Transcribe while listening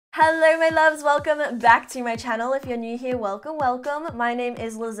Hello my loves, welcome back to my channel. If you're new here, welcome. My name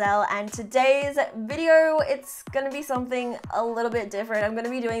is Lizelle and today's video, it's gonna be something a little bit different. I'm gonna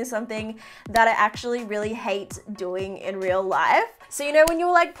be doing something that I actually really hate doing in real life. So you know when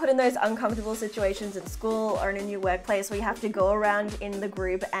you're like put in those uncomfortable situations in school or in a new workplace where you have to go around in the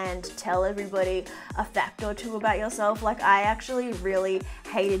group and tell everybody a fact or two about yourself? Like I actually really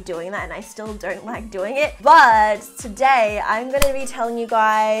hated doing that and I still don't like doing it. But today I'm gonna be telling you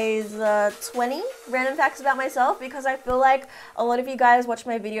guys 20 random facts about myself because I feel like a lot of you guys watch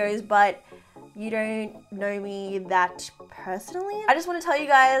my videos but you don't know me that personally. I just want to tell you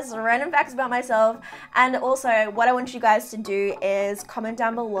guys random facts about myself, and also what I want you guys to do is comment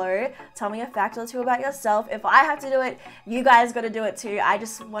down below, tell me a fact or two about yourself. If I have to do it, you guys got to do it too. I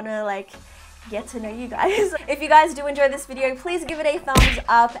just want to like get to know you guys. If you guys do enjoy this video, please give it a thumbs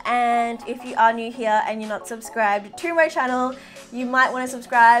up, and if you are new here and you're not subscribed to my channel, you might want to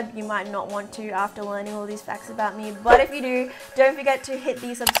subscribe, you might not want to after learning all these facts about me, but if you do, don't forget to hit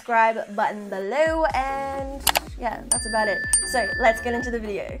the subscribe button below, and yeah, that's about it. So let's get into the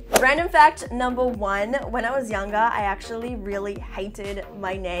video. Random fact number one, when I was younger, I actually really hated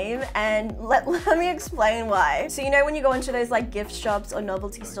my name, and let me explain why. So you know when you go into those like gift shops or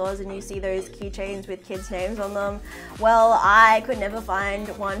novelty stores and you see those keychains with kids' names on them? Well, I could never find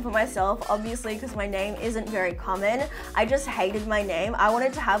one for myself, obviously because my name isn't very common. I just hated my name. I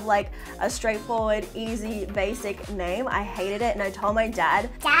wanted to have like a straightforward, easy, basic name. I hated it and I told my dad,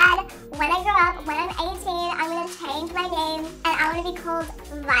 Dad, when I grow up, when I'm 18, I'm gonna change my name and I want to be called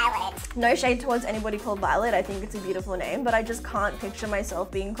Violet. No shade towards anybody called Violet, I think it's a beautiful name, but I just can't picture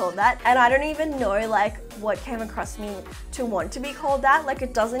myself being called that. And I don't even know like what came across me to want to be called that. Like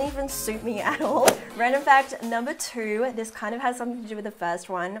it doesn't even suit me at all. Random fact number two, this kind of has something to do with the first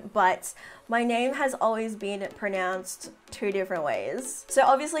one, but my name has always been pronounced two different ways. So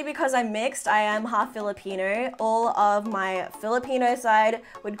obviously because I'm mixed, I am half Filipino. All of my Filipino side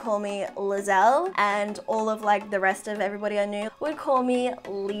would call me Lizelle, and all of like the rest of everybody I knew would call me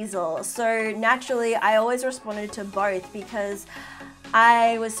Leizel. So naturally I always responded to both because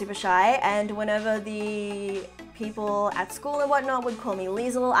I was super shy, and whenever the people at school and whatnot would call me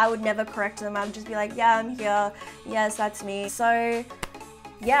Leizel, I would never correct them. I would just be like, yeah, I'm here, yes, that's me. So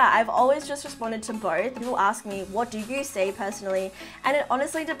yeah, I've always just responded to both. People ask me, what do you say personally? And it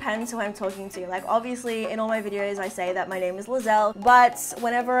honestly depends who I'm talking to. Like obviously in all my videos I say that my name is Lizelle, but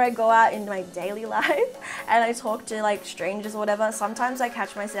whenever I go out in my daily life and I talk to like strangers or whatever, sometimes I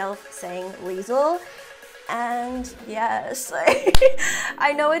catch myself saying Leizel. And yeah, so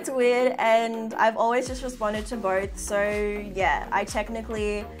I know it's weird and I've always just responded to both. So yeah, I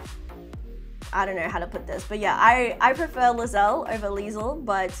technically, I don't know how to put this, but yeah, I prefer Lizelle over Leizel,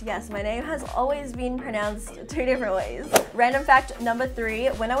 but yes, my name has always been pronounced two different ways. Random fact number three,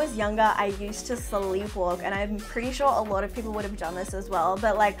 when I was younger, I used to sleepwalk, and I'm pretty sure a lot of people would have done this as well,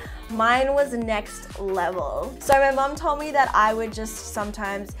 but like mine was next level. So my mom told me that I would just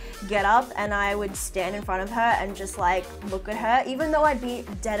sometimes get up and I would stand in front of her and just like look at her, even though I'd be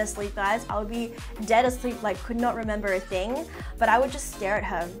dead asleep, guys. I would be dead asleep, like could not remember a thing, but I would just stare at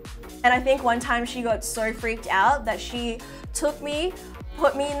her. And I think one time she got so freaked out that she took me,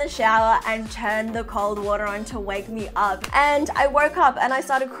 put me in the shower and turned the cold water on to wake me up. And I woke up and I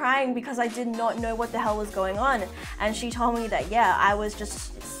started crying because I did not know what the hell was going on. And she told me that, yeah, I was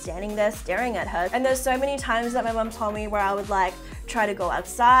just standing there staring at her. And there's so many times that my mom told me where I would like try to go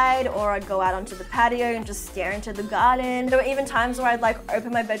outside, or I'd go out onto the patio and just stare into the garden. There were even times where I'd like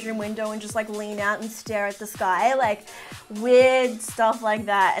open my bedroom window and just like lean out and stare at the sky, like weird stuff like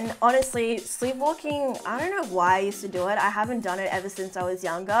that. And honestly, sleepwalking, I don't know why I used to do it. I haven't done it ever since I was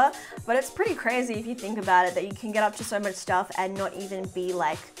younger, but it's pretty crazy if you think about it, that you can get up to so much stuff and not even be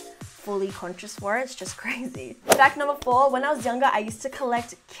like fully conscious for it. It's just crazy. Fact number four, when I was younger, I used to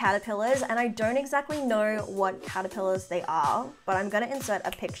collect caterpillars, and I don't exactly know what caterpillars they are, but I'm gonna insert a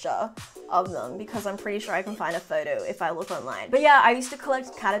picture of them because I'm pretty sure I can find a photo if I look online. But yeah, I used to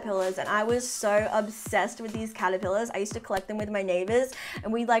collect caterpillars and I was so obsessed with these caterpillars. I used to collect them with my neighbors,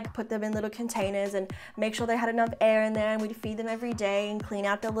 and we'd like put them in little containers and make sure they had enough air in there, and we'd feed them every day and clean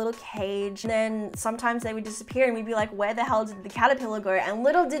out their little cage. And then sometimes they would disappear and we'd be like, where the hell did the caterpillar go? And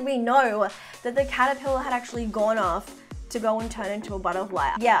little did we know that the caterpillar had actually gone off to go and turn into a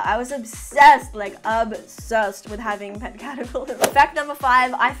butterfly. Yeah, I was obsessed, like obsessed with having pet caterpillars. Fact number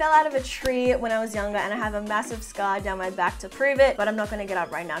 5, I fell out of a tree when I was younger and I have a massive scar down my back to prove it, but I'm not gonna get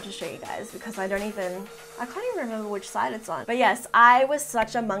up right now to show you guys because I can't even remember which side it's on. But yes, I was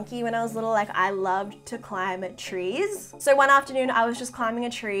such a monkey when I was little. Like, I loved to climb trees. So one afternoon I was just climbing a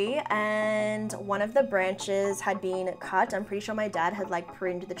tree and one of the branches had been cut. I'm pretty sure my dad had like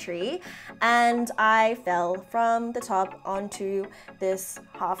pruned the tree, and I fell from the top onto this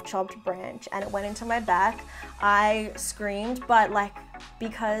half chopped branch and it went into my back. I screamed, but like,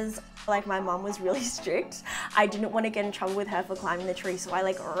 because like my mom was really strict, I didn't want to get in trouble with her for climbing the tree, so I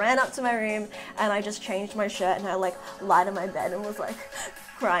like ran up to my room and I just changed my shirt and I like lied on my bed and was like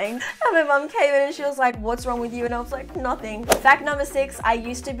crying. And my mom came in and she was like, "What's wrong with you?" And I was like, "Nothing." Fact number 6, I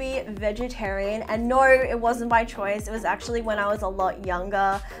used to be vegetarian, and no, it wasn't by choice. It was actually when I was a lot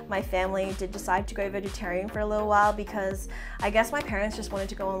younger. My family did decide to go vegetarian for a little while because I guess my parents just wanted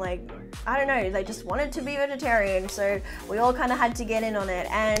to go on, like, I don't know, they just wanted to be vegetarian, so we all kind of had to get in on it,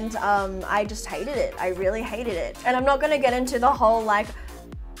 and I just hated it. I really hated it. And I'm not gonna get into the whole like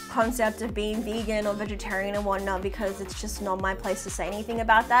concept of being vegan or vegetarian and whatnot because it's just not my place to say anything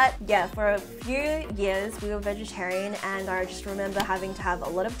about that. Yeah, for a few years we were vegetarian, and I just remember having to have a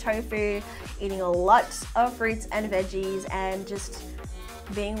lot of tofu, eating a lot of fruits and veggies, and just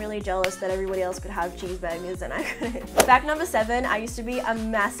being really jealous that everybody else could have cheeseburgers and I couldn't. Fact number 7, I used to be a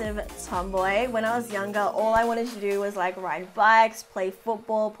massive tomboy. When I was younger, all I wanted to do was like ride bikes, play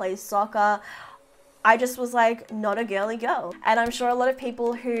football, play soccer. I just was like not a girly girl. And I'm sure a lot of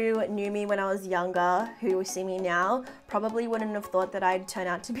people who knew me when I was younger, who see me now, probably wouldn't have thought that I'd turn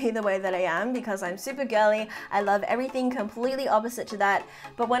out to be the way that I am because I'm super girly. I love everything completely opposite to that.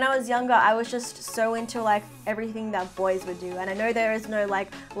 But when I was younger, I was just so into like everything that boys would do. And I know there is no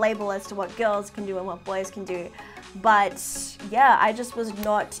like label as to what girls can do and what boys can do. But yeah, I just was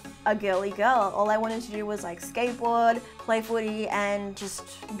not a girly girl. All I wanted to do was like skateboard, play footy, and just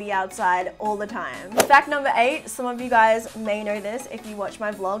be outside all the time. Fact number 8, some of you guys may know this if you watch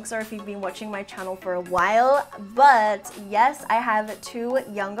my vlogs or if you've been watching my channel for a while, but yes, I have 2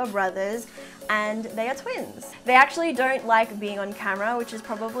 younger brothers and they are twins. They actually don't like being on camera, which is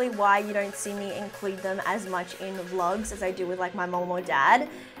probably why you don't see me include them as much in vlogs as I do with like my mom or dad.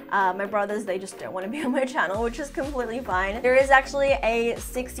 My brothers, they just don't want to be on my channel, which is completely fine. There is actually a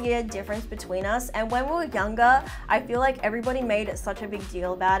 6-year difference between us, and when we were younger, I feel like everybody made such a big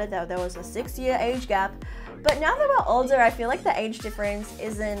deal about it, that there was a 6-year age gap. But now that we're older, I feel like the age difference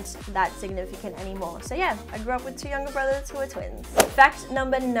isn't that significant anymore. So yeah, I grew up with 2 younger brothers who are twins. Fact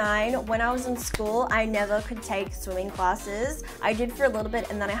number 9, when I was in school, I never could take swimming classes. I did for a little bit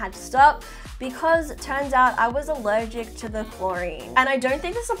and then I had to stop because it turns out I was allergic to the chlorine. And I don't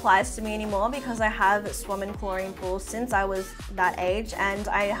think this applies to me anymore because I have swum in chlorine pools since I was that age and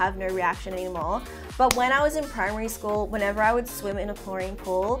I have no reaction anymore. But when I was in primary school, whenever I would swim in a chlorine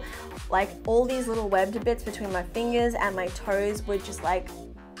pool, like all these little webbed bits between my fingers and my toes would just like,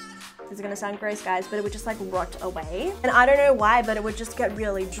 this is gonna sound gross guys, but it would just like rot away. And I don't know why, but it would just get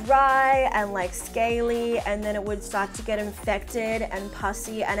really dry and like scaly, and then it would start to get infected and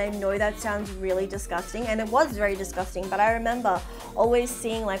pussy. And I know that sounds really disgusting, and it was very disgusting, but I remember always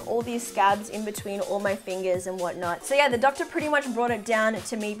seeing like all these scabs in between all my fingers and whatnot. So yeah, the doctor pretty much brought it down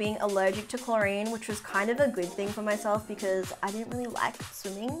to me being allergic to chlorine, which was kind of a good thing for myself because I didn't really like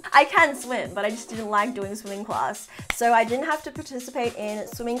swimming. I can swim, but I just didn't like doing swimming class. So I didn't have to participate in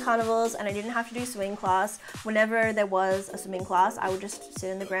swimming carnivals, and I didn't have to do swimming class. Whenever there was a swimming class, I would just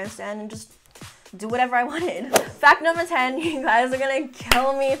sit in the grandstand and just do whatever I wanted. Fact number 10, you guys are gonna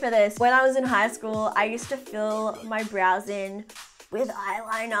kill me for this. When I was in high school, I used to fill my brows in with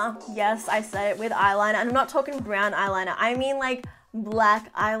eyeliner. Yes, I said it, with eyeliner. And I'm not talking brown eyeliner, I mean like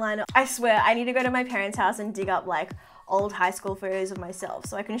black eyeliner. I swear, I need to go to my parents' house and dig up like old high school photos of myself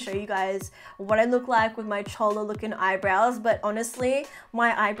so I can show you guys what I look like with my chola looking eyebrows. But honestly,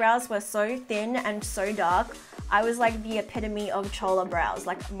 my eyebrows were so thin and so dark. I was like the epitome of chola brows.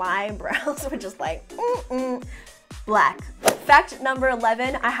 Like my brows were just like black. Fact number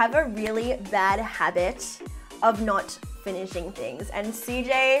 11, I have a really bad habit of not finishing things, and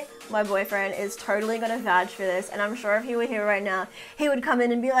CJ, my boyfriend, is totally gonna vouch for this, and I'm sure if he were here right now, he would come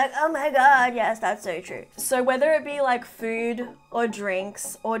in and be like, oh my god, yes, that's so true. So whether it be like food or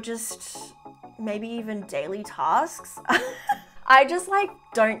drinks or just maybe even daily tasks, I just like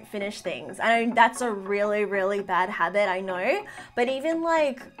don't finish things. And that's a really, really bad habit, I know, but even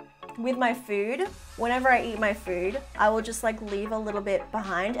like with my food, whenever I eat my food, I will just like leave a little bit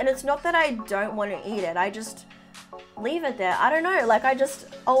behind, and it's not that I don't want to eat it, I just leave it there. I don't know, like I just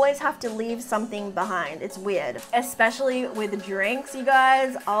always have to leave something behind. It's weird, especially with drinks, you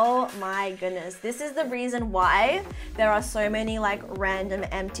guys. Oh my goodness. This is the reason why there are so many like random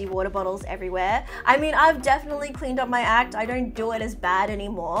empty water bottles everywhere. I mean, I've definitely cleaned up my act. I don't do it as bad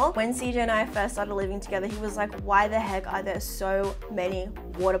anymore. When CJ and I first started living together, he was like, why the heck are there so many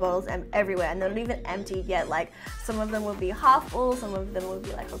water bottles everywhere? And they're not even emptied yet. Like some of them will be half full, some of them will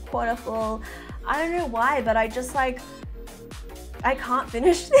be like a quarter full. I don't know why, but I just like, I can't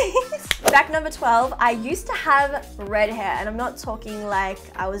finish these. Fact number 12, I used to have red hair, and I'm not talking like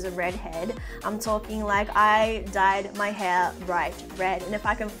I was a redhead. I'm talking like I dyed my hair bright red. And if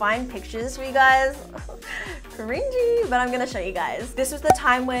I can find pictures for you guys, cringy, but I'm gonna show you guys. This was the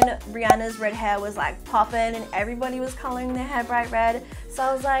time when Rihanna's red hair was like popping and everybody was coloring their hair bright red. So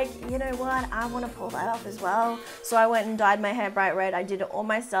I was like, you know what, I want to pull that off as well. So I went and dyed my hair bright red. I did it all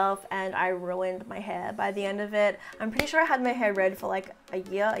myself and I ruined my hair. By the end of it, I'm pretty sure I had my hair red for like a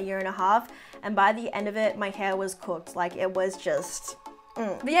year and a half. And by the end of it, my hair was cooked. Like it was just...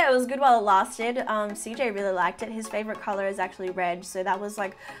 But yeah, it was good while it lasted. CJ really liked it. His favorite color is actually red, so that was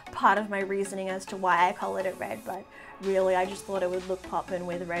like part of my reasoning as to why I colored it red, but really I just thought it would look poppin'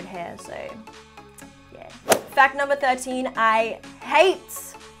 with red hair, so yeah. Fact number 13, I hate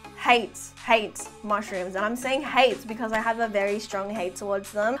mushrooms, and I'm saying hate because I have a very strong hate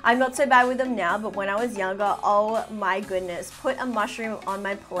towards them. I'm not so bad with them now, but when I was younger, oh my goodness, put a mushroom on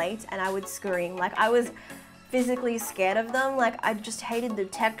my plate and I would scream. Like I was physically scared of them. Like I just hated the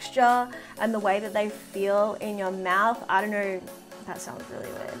texture and the way that they feel in your mouth. I don't know, that sounds really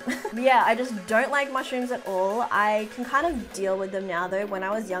weird. But yeah, I just don't like mushrooms at all. I can kind of deal with them now though. When I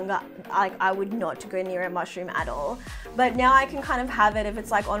was younger, I would not go near a mushroom at all. But now I can kind of have it if it's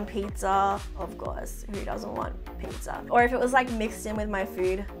like on pizza, of course, who doesn't want pizza? Or if it was like mixed in with my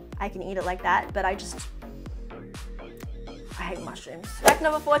food, I can eat it like that, but I hate mushrooms. Fact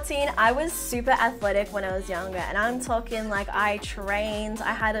number 14, I was super athletic when I was younger, and I'm talking like I trained,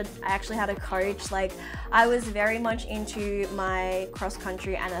 I actually had a coach. Like I was very much into my cross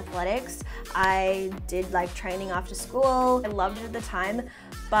country and athletics. I did like training after school. I loved it at the time,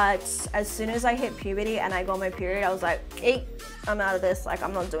 but as soon as I hit puberty and I got my period, I was like, hey, I'm out of this, like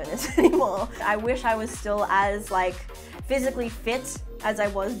I'm not doing this anymore. I wish I was still as like physically fit as I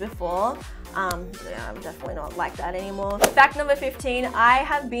was before. Yeah, I'm definitely not like that anymore. Fact number 15, I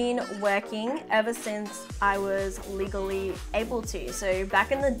have been working ever since I was legally able to. So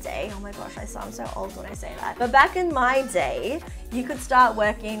back in the day, oh my gosh, I sound so old when I say that. But back in my day, you could start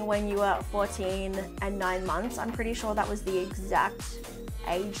working when you were 14 and 9 months. I'm pretty sure that was the exact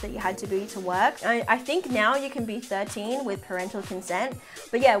age that you had to be to work. I think now you can be 13 with parental consent.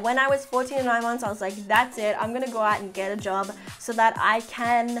 But yeah, when I was 14 and 9 months, I was like, that's it. I'm gonna go out and get a job so that I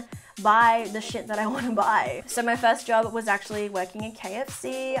can buy the shit that I want to buy. So my first job was actually working at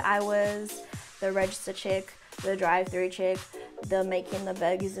KFC. I was the register chick, the drive-through chick, the making the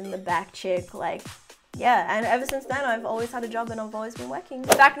burgers in the back chick, like yeah, and ever since then I've always had a job and I've always been working.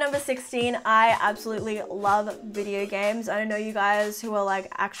 Fact number 16, I absolutely love video games. I know you guys who are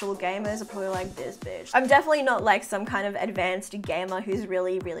like actual gamers are probably like, this bitch. I'm definitely not like some kind of advanced gamer who's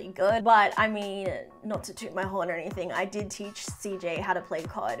really good, but I mean, not to toot my horn or anything, I did teach CJ how to play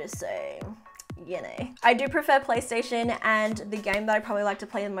COD, so you know. I do prefer PlayStation, and the game that I probably like to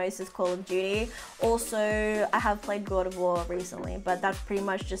play the most is Call of Duty. Also, I have played God of War recently, but that's pretty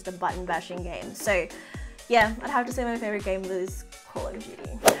much just a button bashing game. So yeah, I'd have to say my favorite game was Call of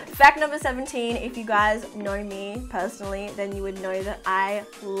Duty. Fact number 17, if you guys know me personally, then you would know that I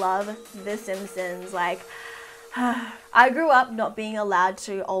love The Simpsons. Like, I grew up not being allowed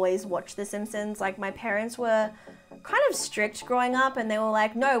to always watch The Simpsons. Like my parents were kind of strict growing up, and they were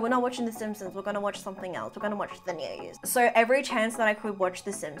like, no, we're not watching The Simpsons, we're gonna watch something else, we're gonna watch the news. So every chance that I could watch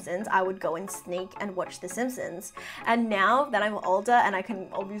The Simpsons, I would go and sneak and watch The Simpsons. And now that I'm older and I can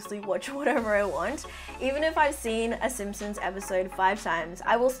obviously watch whatever I want, even if I've seen a Simpsons episode 5 times,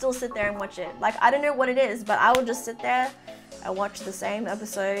 I will still sit there and watch it. Like, I don't know what it is, but I will just sit there and watch the same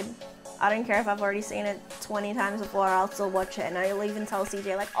episode. I don't care if I've already seen it 20 times before, I'll still watch it, and I'll even tell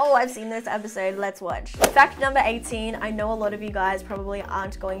CJ like, oh, I've seen this episode, let's watch. Fact number 18, I know a lot of you guys probably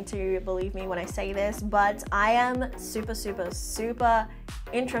aren't going to believe me when I say this, but I am super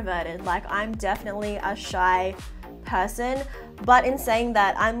introverted. Like I'm definitely a shy person, but in saying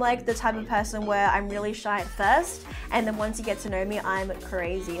that, I'm like the type of person where I'm really shy at first, and then once you get to know me, I'm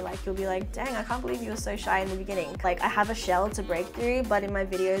crazy. Like you'll be like, dang, I can't believe you were so shy in the beginning. Like I have a shell to break through, but in my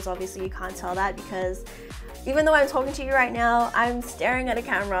videos, obviously you can't tell that because even though I'm talking to you right now, I'm staring at a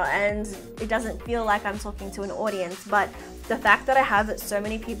camera and it doesn't feel like I'm talking to an audience. But The fact that I have so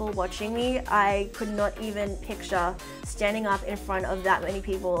many people watching me, I could not even picture standing up in front of that many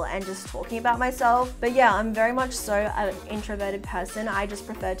people and just talking about myself. But yeah, I'm very much so an introverted person. I just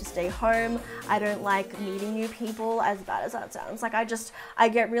prefer to stay home. I don't like meeting new people, as bad as that sounds. Like I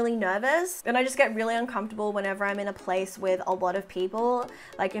get really nervous and I just get really uncomfortable whenever I'm in a place with a lot of people.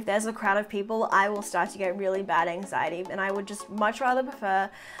 Like if there's a crowd of people, I will start to get really bad anxiety, and I would just much rather prefer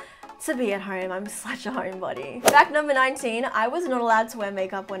to be at home. I'm such a homebody. Fact number 19, I was not allowed to wear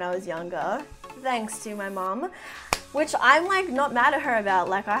makeup when I was younger, thanks to my mom, which I'm like not mad at her about.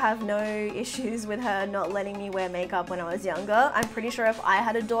 Like I have no issues with her not letting me wear makeup when I was younger. I'm pretty sure if I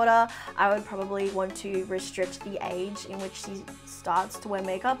had a daughter, I would probably want to restrict the age in which she starts to wear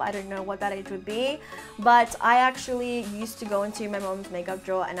makeup. I don't know what that age would be, but I actually used to go into my mom's makeup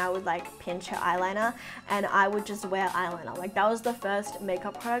drawer and I would like pinch her eyeliner and I would just wear eyeliner. Like that was the first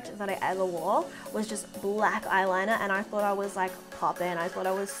makeup product that I ever wore, was just black eyeliner, and I thought I was like poppin'. I thought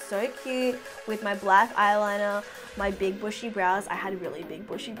I was so cute with my black eyeliner, my big bushy brows. I had really big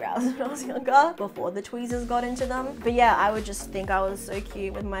bushy brows when I was younger, before the tweezers got into them. But yeah, I would just think I was so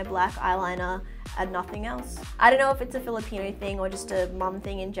cute with my black eyeliner and nothing else. I don't know if it's a Filipino thing or just a mum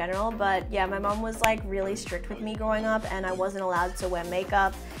thing in general, but yeah, my mum was like really strict with me growing up and I wasn't allowed to wear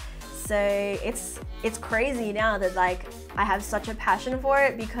makeup. So it's crazy now that like I have such a passion for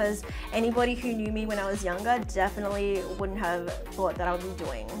it, because anybody who knew me when I was younger definitely wouldn't have thought that I would be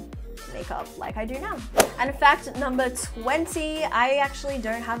doing makeup like I do now. And fact number 20, I actually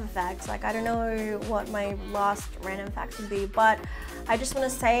don't have a fact. Like I don't know what my last random fact would be, but I just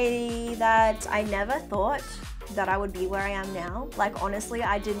want to say that I never thought that I would be where I am now. Like honestly,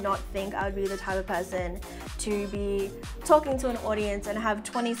 I did not think I would be the type of person to be talking to an audience and have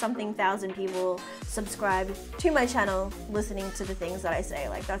 20-something thousand people subscribe to my channel listening to the things that I say.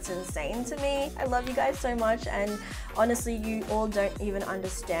 Like that's insane to me. I love you guys so much, and honestly, you all don't even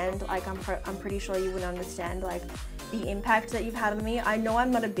understand. Like I'm pretty sure you wouldn't understand like the impact that you've had on me. I know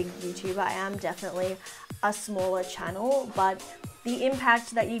I'm not a big YouTuber. I am definitely a smaller channel, but the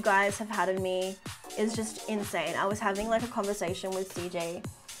impact that you guys have had on me is just insane. I was having like a conversation with CJ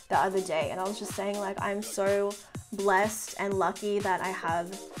the other day and I was just saying like I'm so blessed and lucky that I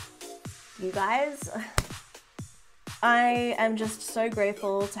have you guys. I am just so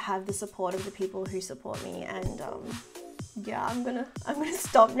grateful to have the support of the people who support me, and yeah, I'm gonna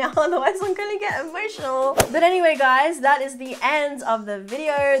stop now, otherwise I'm gonna get emotional. But anyway guys, that is the end of the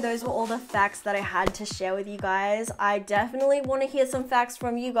video. Those were all the facts that I had to share with you guys. I definitely want to hear some facts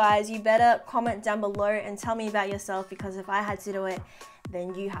from you guys. You better comment down below and tell me about yourself, because if I had to do it,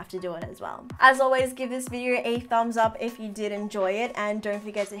 then you have to do it as well. As always, give this video a thumbs up if you did enjoy it, and don't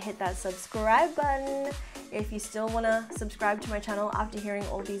forget to hit that subscribe button. If you still want to subscribe to my channel after hearing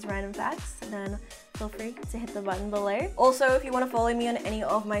all these random facts, then feel free to hit the button below. Also, if you want to follow me on any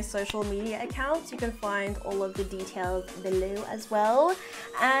of my social media accounts, you can find all of the details below as well.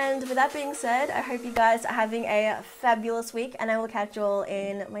 And with that being said, I hope you guys are having a fabulous week, and I will catch you all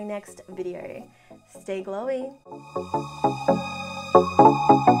in my next video. Stay glowy.